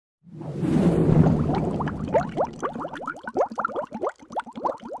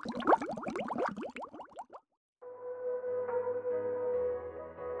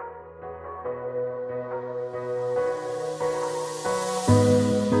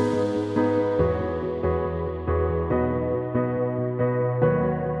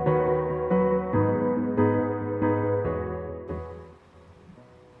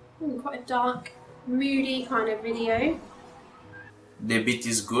Quite a dark, moody kind of video. The beat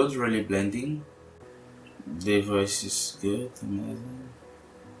is good, really blending. The voice is good, amazing.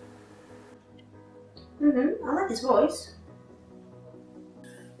 I like his voice.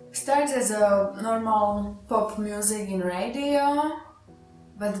 Starts as a normal pop music in radio,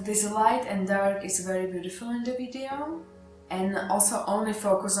 but this light and dark is very beautiful in the video, and also only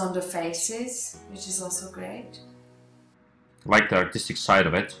focus on the faces, which is also great. Like the artistic side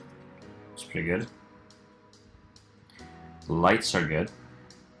of it. It's pretty good. The lights are good.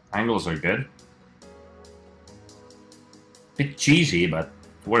 Angles are good. Bit cheesy, but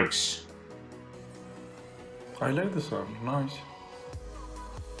works. I like the song, nice.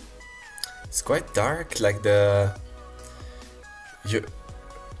 It's quite dark, like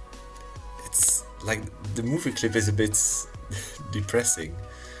it's like the movie clip is a bit depressing.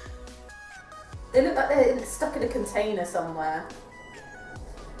 They look like they're stuck in a container somewhere.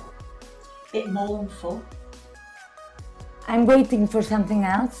 Bit mournful. I'm waiting for something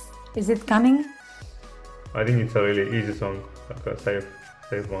else. Is it coming? I think it's a really easy song, like a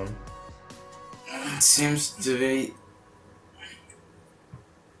safe one. It seems to be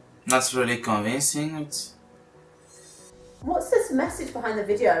not really convincing. What's this message behind the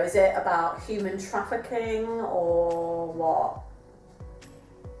video? Is it about human trafficking or what?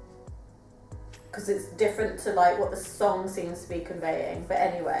 Because it's different to like what the song seems to be conveying, but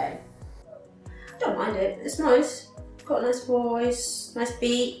anyway. I don't mind it, it's nice. Got a nice voice, nice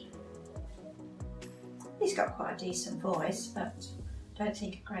beat. He's got quite a decent voice, but I don't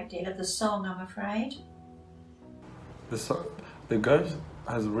think a great deal of the song, I'm afraid. The guy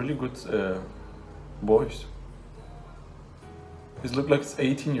has really good voice. He looks like he's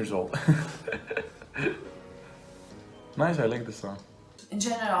 18 years old. Nice, I like the song. In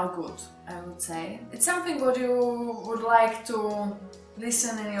general, good, I would say. It's something what you would like to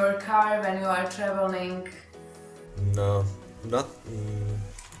listen in your car when you are traveling. No, not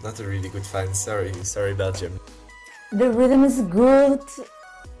a really good fan. Sorry, Belgium. The rhythm is good.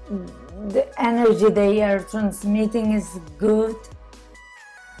 The energy they are transmitting is good.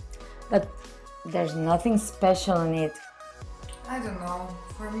 But there's nothing special in it. I don't know.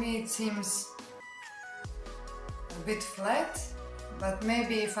 For me, it seems a bit flat. But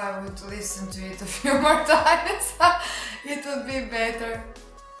maybe if I would listen to it a few more times, it would be better.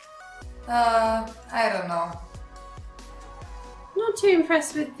 I don't know. Not too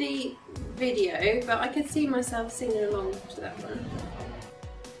impressed with the video, but I could see myself singing along to that one.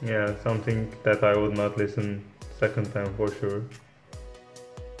 Yeah, something that I would not listen second time for sure.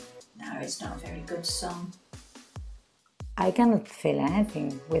 No, it's not a very good song. I cannot feel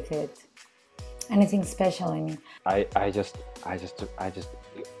anything with it. Anything special in it. I just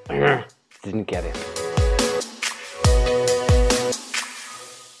didn't get it.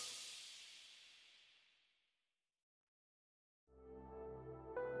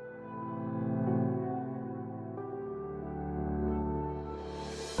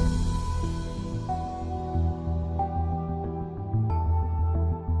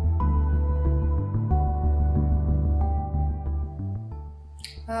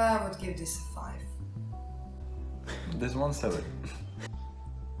 I would give this a 5. This one's 7.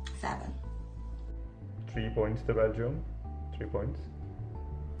 7. 3 points to Belgium. 3 points.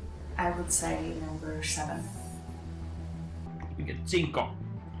 I would say number 7. You get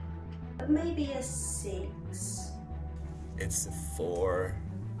 5. Maybe a 6. It's a 4.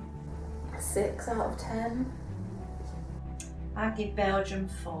 6 out of 10. I'll give Belgium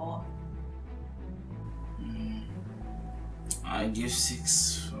 4. I give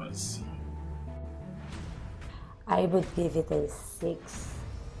 6 for this. I would give it a 6.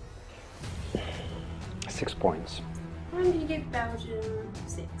 6 points. I'm going to give Belgium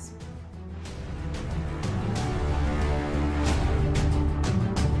 6.